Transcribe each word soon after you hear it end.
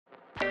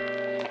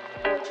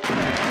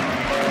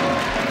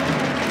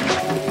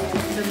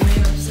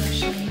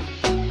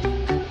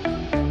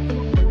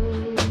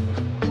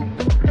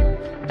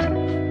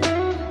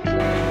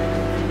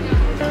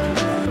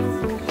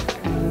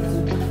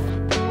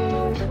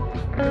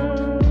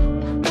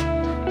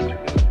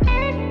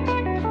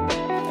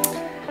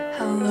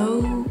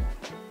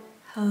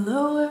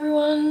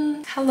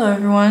Hello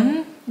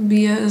everyone,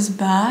 Bia is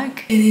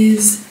back. It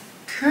is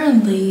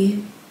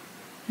currently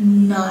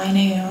 9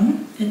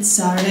 a.m. It's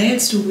Saturday,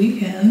 it's the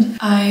weekend.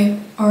 I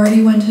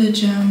already went to the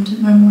gym,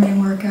 did my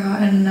morning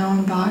workout, and now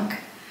I'm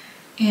back.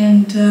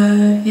 And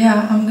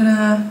yeah, I'm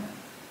gonna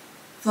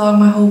vlog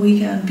my whole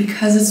weekend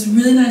because it's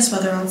really nice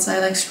weather outside.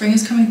 Like, spring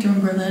is coming through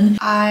in Berlin.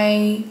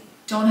 I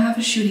don't have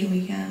a shooting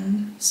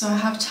weekend, so I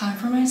have time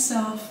for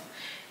myself,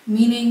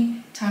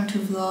 meaning time to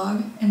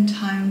vlog and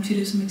time to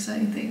do some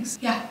exciting things.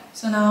 Yeah,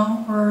 so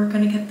now we're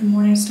gonna get the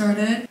morning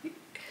started.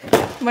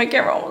 My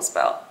camera almost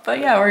fell, but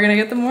yeah, we're gonna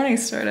get the morning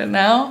started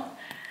now.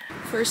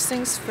 First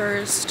things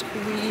first,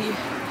 we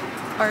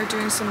are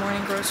doing some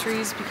morning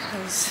groceries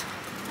because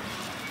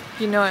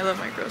you know I love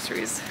my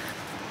groceries.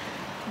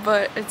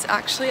 But it's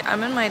actually,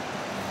 I'm in my,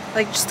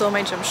 still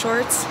my gym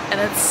shorts, and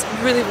it's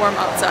really warm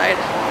outside.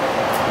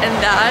 And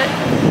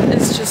that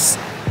is just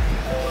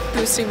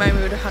boosting my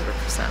mood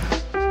 100%.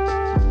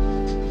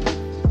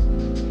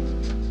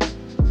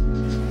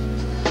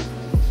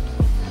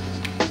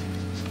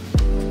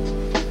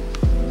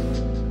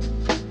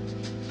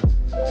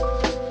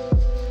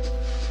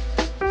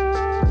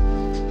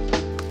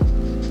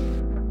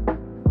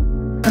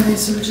 Okay,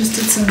 so we just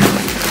did some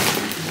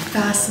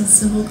fast and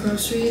simple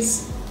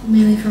groceries,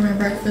 mainly for my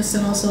breakfast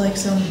and also like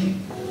some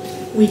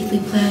weekly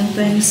plan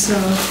things. So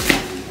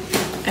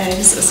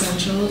eggs,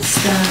 essentials,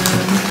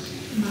 then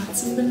got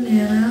some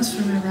bananas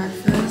for my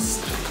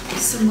breakfast,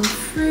 some more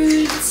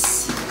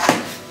fruits.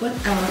 What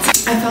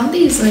else? I found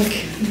these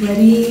like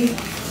ready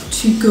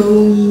to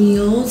go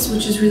meals,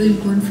 which is really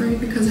important for me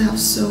because I have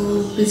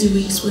so busy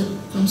weeks with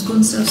film school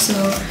and stuff.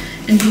 So,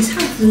 and these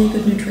have really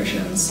good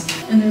nutritions.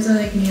 And there's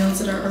like meals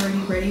that are already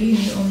ready and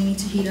you only need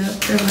to heat up.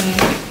 They're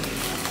like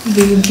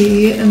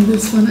veggie, and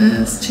this one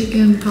is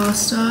chicken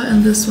pasta,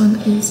 and this one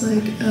is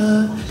like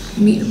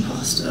meat and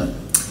pasta.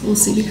 We'll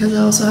see, because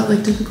I also have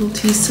like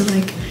difficulties to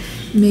like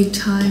make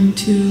time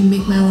to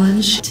make my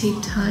lunch,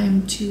 take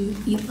time to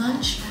eat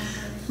lunch,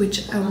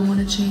 which I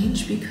want to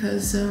change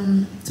because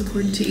it's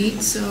important to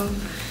eat. So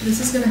this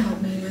is gonna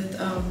help me with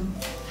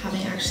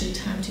having actually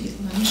time to eat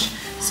lunch,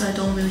 so I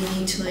don't really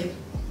need to like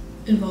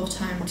involve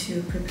time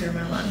to prepare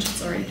my lunch.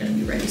 It's already gonna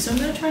be ready, so I'm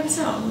gonna try this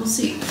out. We'll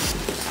see.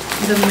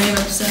 The main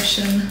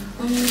obsession: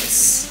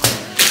 oats,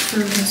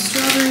 frozen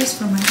strawberries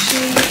for my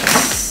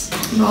shakes.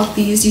 Bought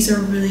these. These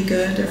are really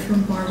good. They're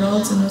from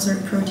Barbells, and those are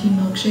protein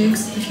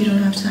milkshakes if you don't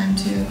have time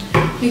to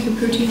make a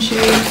protein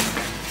shake.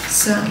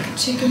 Some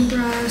chicken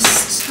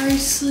breast,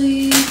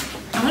 parsley.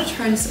 I want to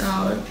try this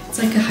out.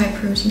 It's like a high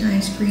protein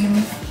ice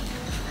cream.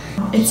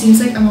 It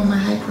seems like I'm on my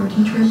high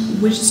protein trip,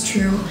 which is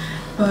true,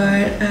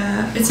 but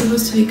it's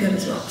supposed to be good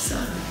as well, so.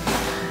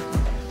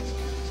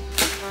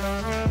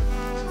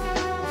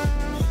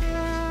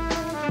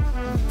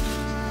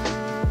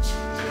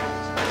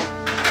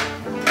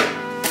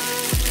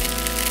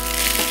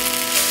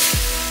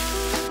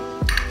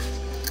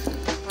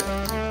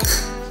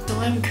 So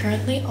I'm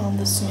currently on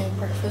this new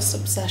breakfast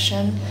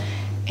obsession,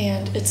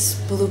 and it's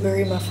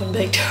blueberry muffin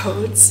baked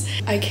oats.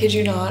 I kid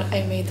you not,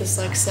 I made this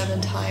like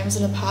 7 times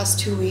in the past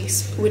 2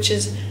 weeks, which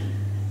is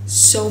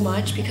so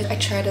much because I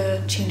try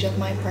to change up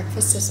my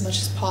breakfast as much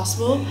as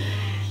possible.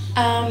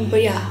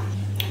 But yeah,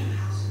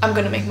 I'm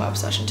gonna make my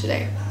obsession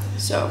today.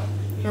 So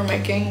we're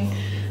making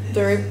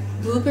the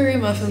blueberry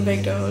muffin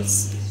baked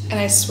oats, and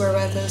I swear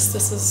by this.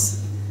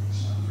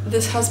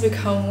 This has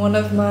become one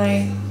of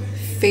my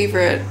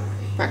favorite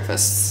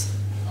breakfasts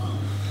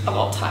of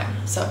all time.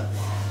 So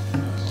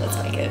let's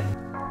make it.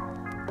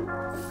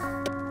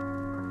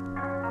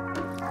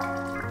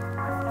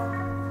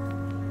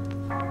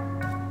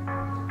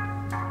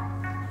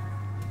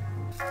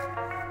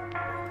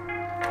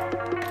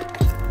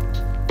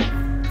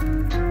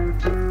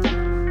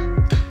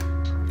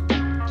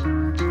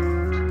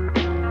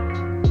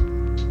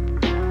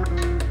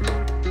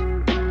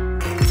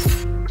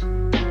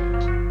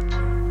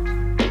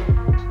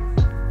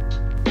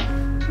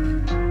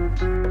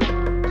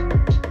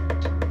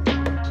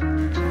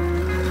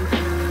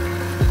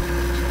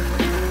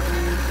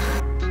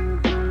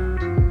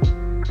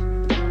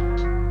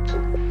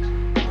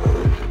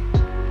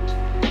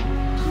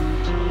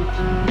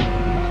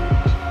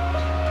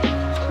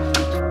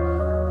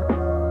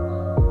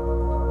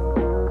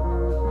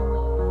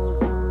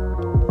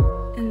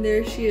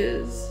 There she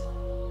is,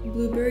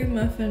 blueberry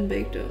muffin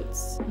baked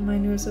oats, my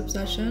newest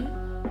obsession,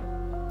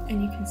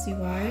 and you can see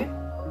why,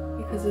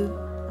 because it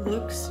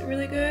looks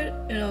really good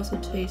and it also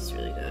tastes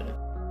really good.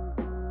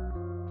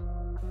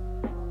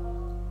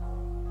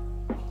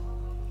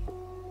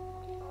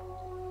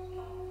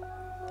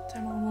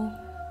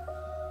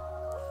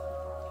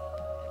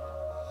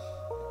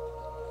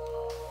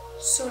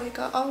 So I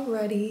got all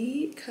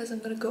ready because I'm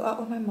gonna go out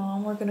with my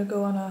mom. We're gonna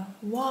go on a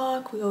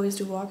walk. We always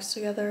do walks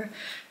together.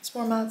 It's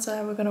warm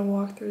outside. We're gonna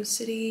walk through the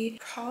city,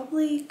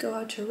 probably go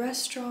out to a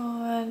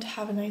restaurant,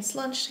 have a nice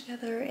lunch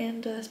together,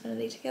 and spend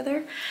a day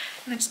together.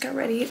 And I just got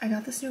ready. I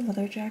got this new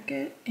leather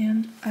jacket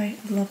and I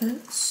love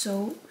it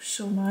so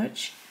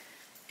much.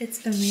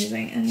 It's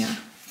amazing. And yeah,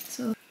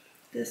 so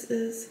this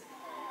is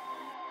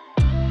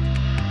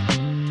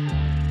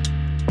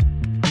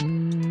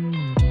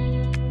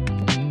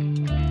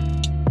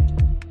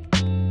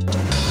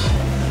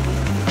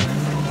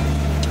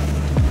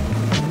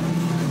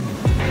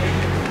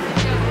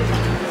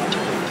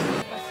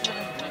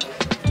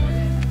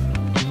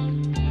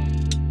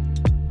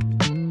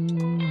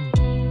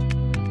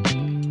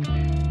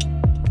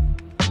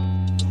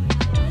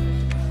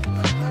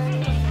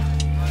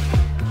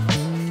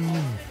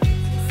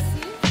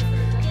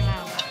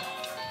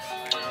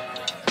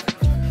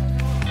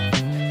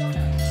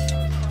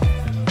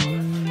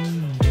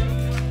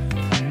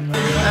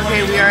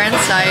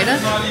outside.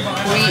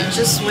 We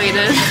just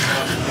waited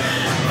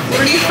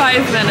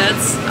 45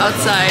 minutes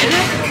outside,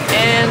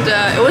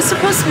 and it was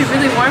supposed to be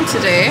really warm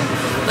today,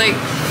 like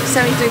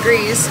 70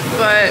 degrees,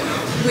 but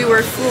we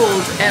were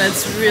fooled and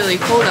it's really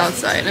cold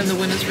outside and the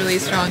wind is really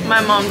strong.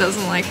 My mom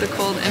doesn't like the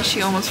cold and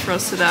she almost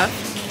froze to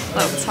death.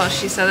 That's how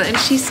she said it, and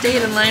she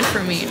stayed in line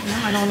for me. No,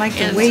 I don't like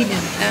the waiting.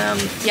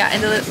 Yeah,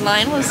 and the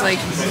line was like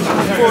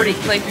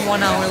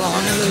 1 hour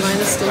long, and the line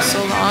is still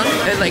so long.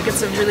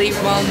 It's a really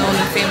well-known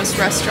and famous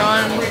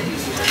restaurant,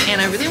 and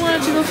I really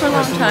wanted to go for a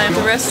long time.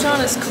 The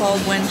restaurant is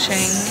called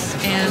Wencheng,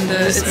 and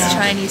it's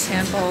Chinese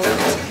hand-rolled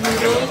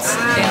noodles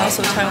and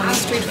also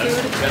Taiwanese street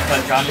food.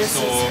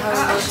 This is how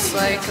it looks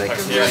like a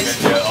really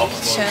small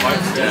kitchen,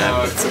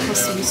 and it's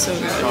supposed to be so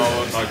good.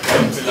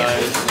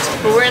 Yeah.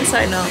 But we're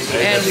inside now,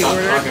 and we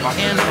ordered,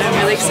 and I'm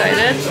really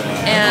excited.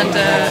 And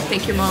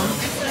thank you, Mom,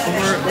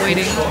 for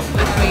waiting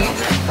with me.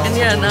 And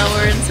yeah, now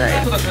we're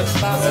inside.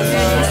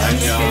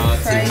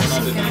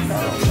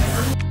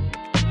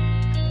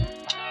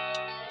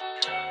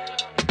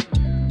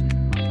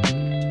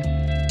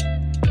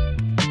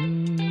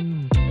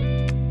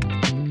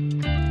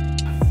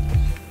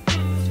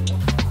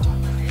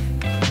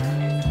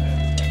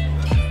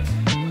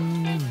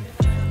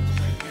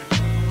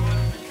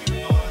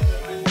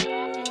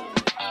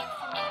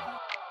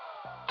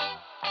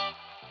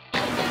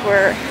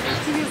 We're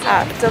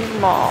at the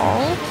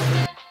mall.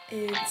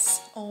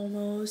 It's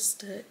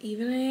almost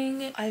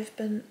evening. I've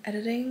been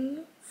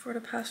editing for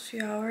the past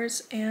few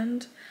hours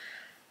and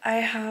I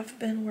have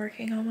been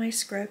working on my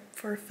script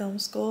for film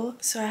school.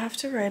 So I have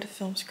to write a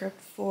film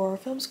script for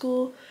film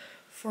school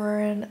for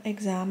an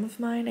exam of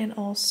mine, and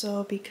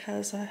also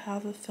because I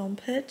have a film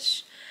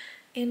pitch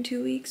in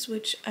 2 weeks,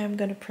 which I'm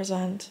gonna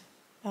present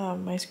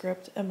my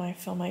script and my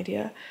film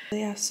idea.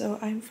 Yeah, so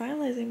I'm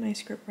finalizing my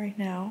script right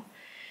now.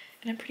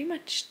 And I'm pretty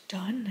much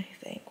done, I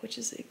think, which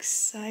is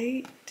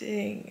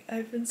exciting.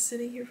 I've been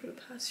sitting here for the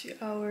past few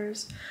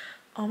hours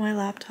on my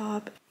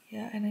laptop.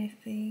 Yeah, and I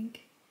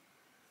think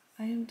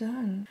I am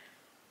done.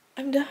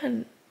 I'm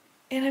done.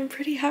 And I'm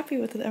pretty happy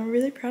with it. I'm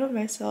really proud of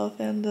myself,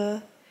 and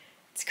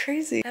it's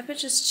crazy. I've been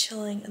just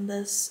chilling in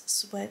this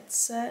sweat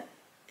set.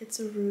 It's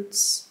a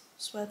Roots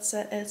sweat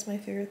set, and it's my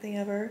favorite thing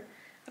ever.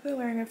 I've been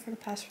wearing it for the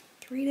past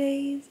 3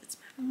 days. It's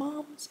my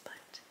mom's, but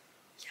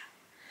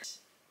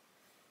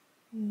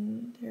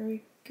there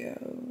we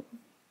go.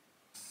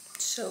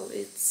 So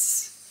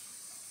it's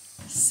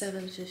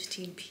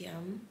 7:15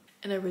 p.m.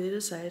 and I really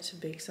decided to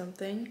bake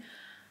something.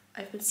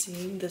 I've been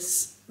seeing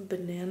this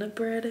banana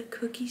bread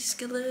cookie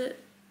skillet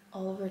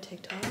all over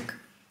TikTok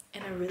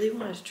and I really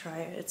wanted to try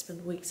it. It's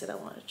been weeks that I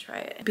wanted to try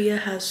it. Bia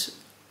has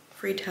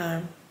free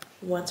time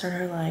once in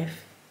her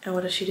life, and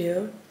what does she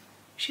do?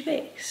 She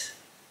bakes.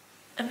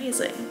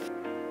 Amazing.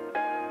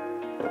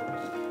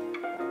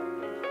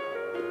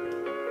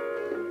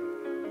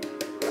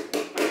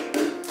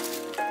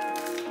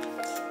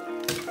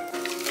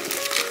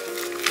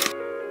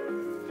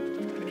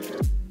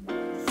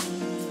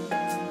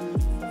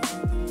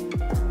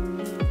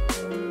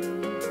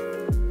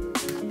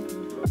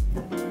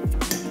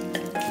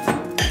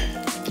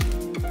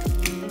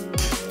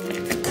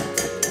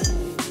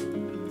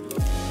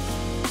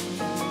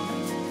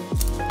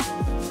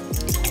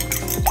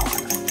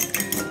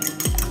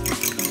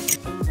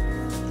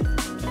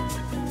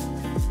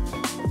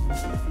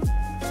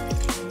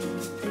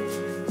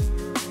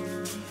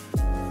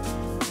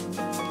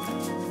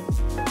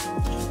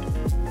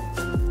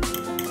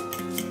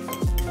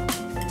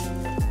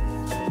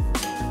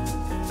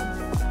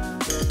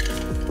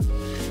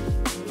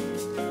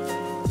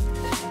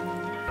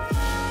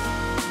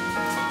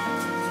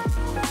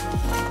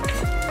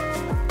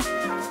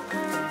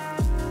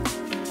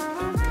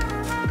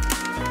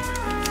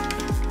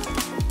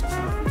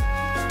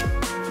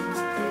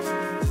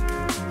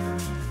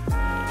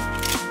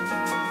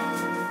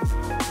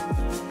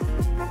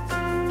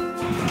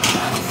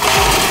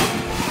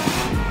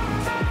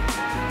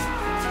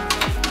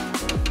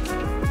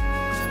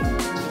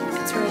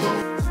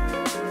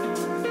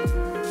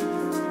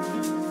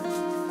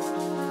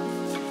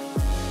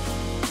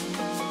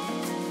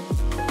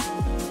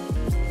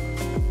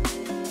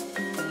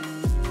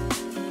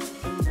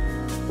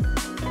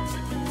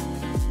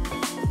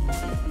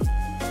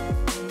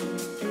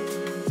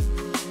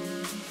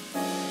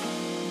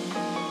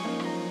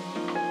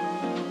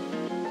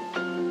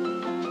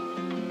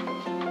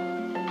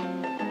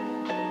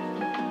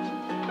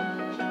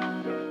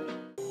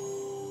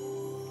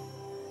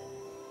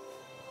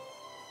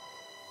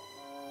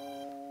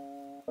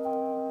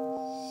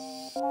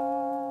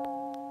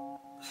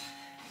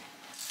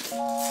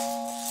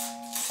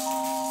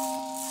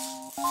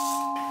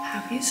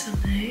 Happy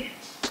Sunday.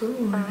 Good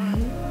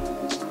morning.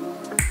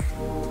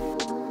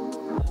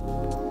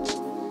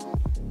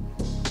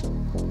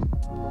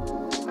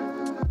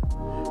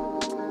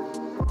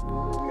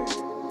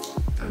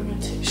 I'm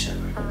gonna take a shower.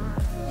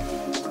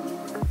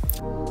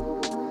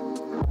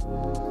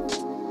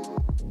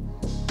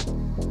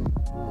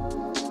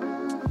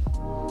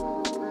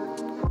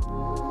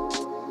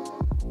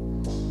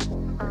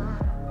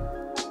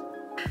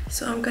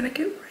 So I'm gonna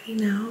get ready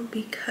now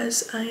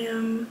because I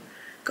am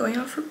going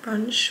out for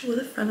brunch with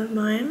a friend of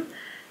mine,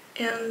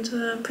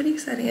 and pretty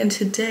exciting. And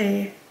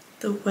today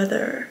the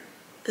weather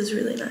is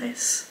really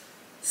nice,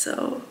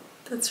 so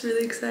that's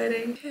really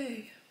exciting.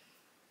 Okay,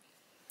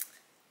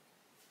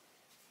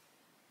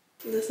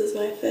 this is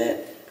my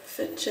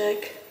fit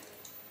check.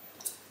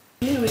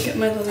 Yeah, we get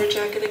my leather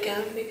jacket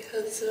again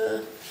because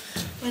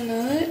why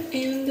not?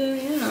 And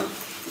yeah,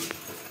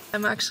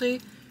 I'm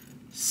actually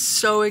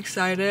so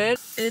excited.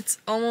 It's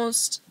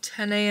almost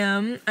 10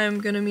 a.m.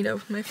 I'm gonna meet up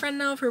with my friend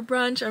now for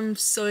brunch. I'm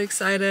so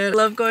excited. I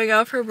love going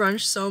out for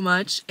brunch so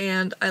much,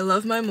 and I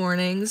love my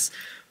mornings.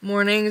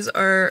 Mornings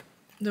are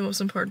the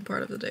most important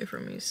part of the day for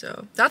me,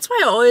 so that's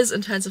why I always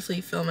intensively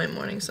film my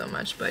mornings so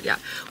much. But yeah,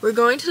 we're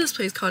going to this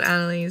place called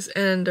Annalise,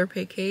 and their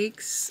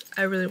pancakes,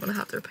 I really want to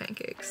have their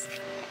pancakes.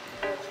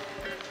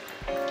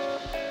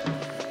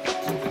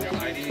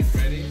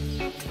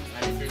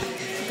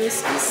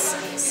 This is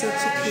such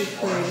a cute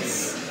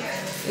place.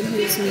 And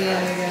here's Mia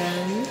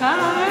again.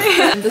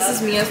 Hi! And this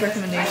is Mia's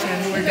recommendation.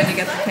 We're gonna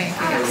get the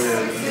pancakes.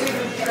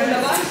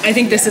 I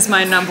think this is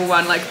my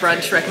 #1 like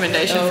brunch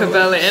recommendation for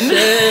Berlin.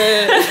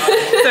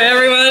 So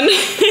everyone,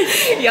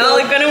 y'all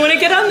are gonna want to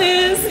get on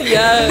this.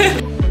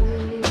 Yeah.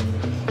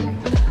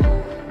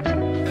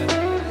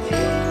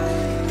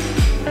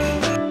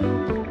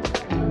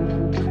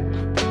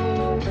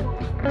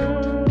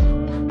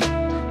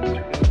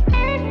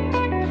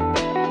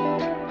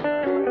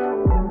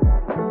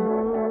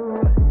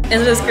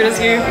 Is it as good as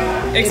you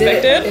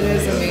expected? It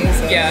is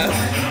amazing. Yeah.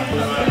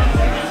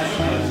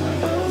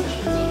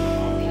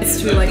 It's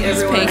true, like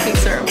these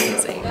pancakes are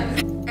amazing.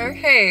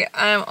 Okay,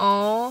 I'm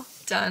all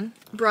done.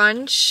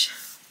 Brunch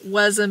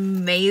was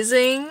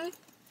amazing.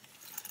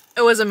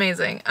 It was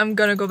amazing. I'm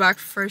gonna go back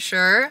for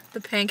sure.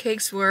 The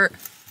pancakes were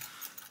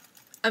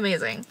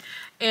amazing.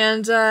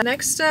 And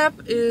next step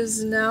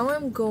is now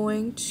I'm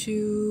going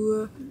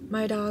to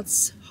my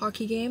dad's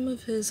hockey game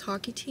of his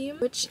hockey team,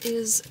 which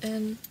is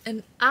in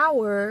an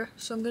hour.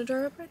 So I'm gonna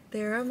drive up right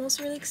there. I'm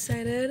also really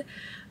excited.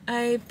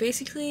 I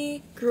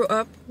basically grew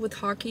up with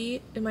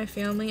hockey in my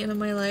family and in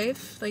my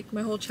life. Like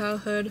my whole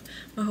childhood,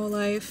 my whole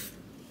life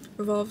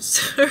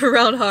revolves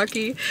around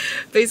hockey.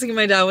 Basically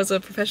my dad was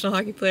a professional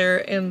hockey player,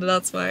 and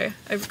that's why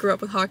I grew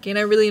up with hockey, and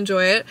I really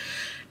enjoy it.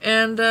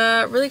 And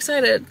really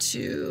excited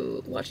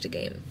to watch the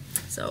game.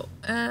 So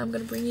I'm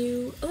gonna bring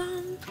you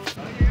along.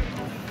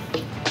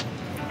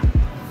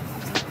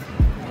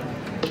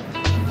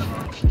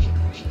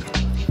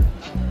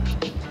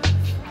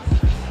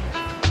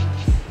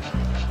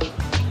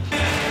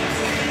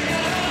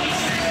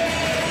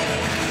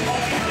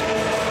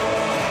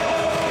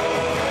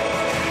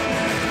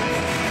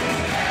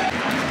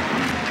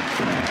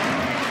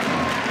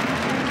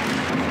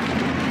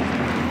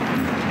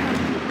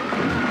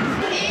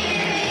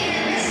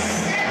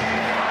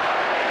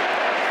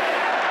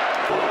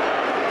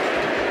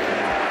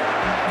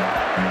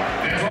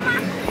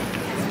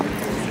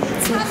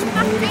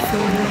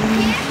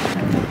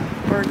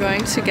 We're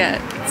going to get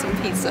some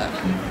pizza.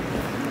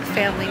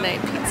 Family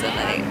night pizza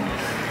night.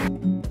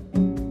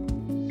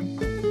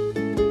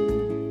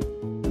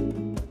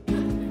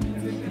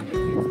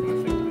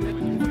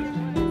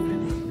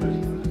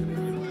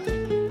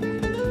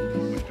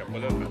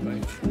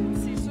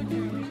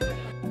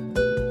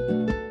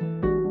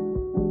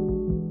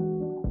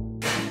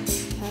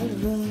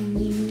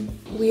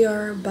 We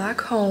are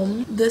back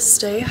home. This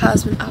day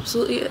has been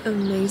absolutely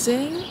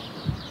amazing.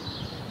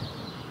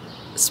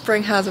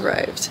 Spring has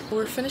arrived.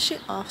 We're finishing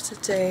off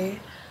today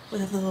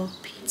with a little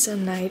pizza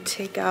night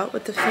takeout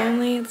with the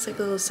family. It's like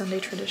a little Sunday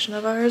tradition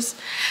of ours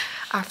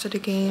after the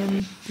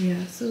game.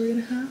 Yeah, so we're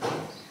gonna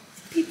have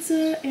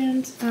pizza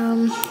and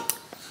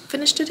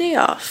finish the day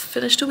off,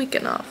 finish the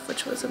weekend off,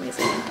 which was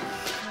amazing.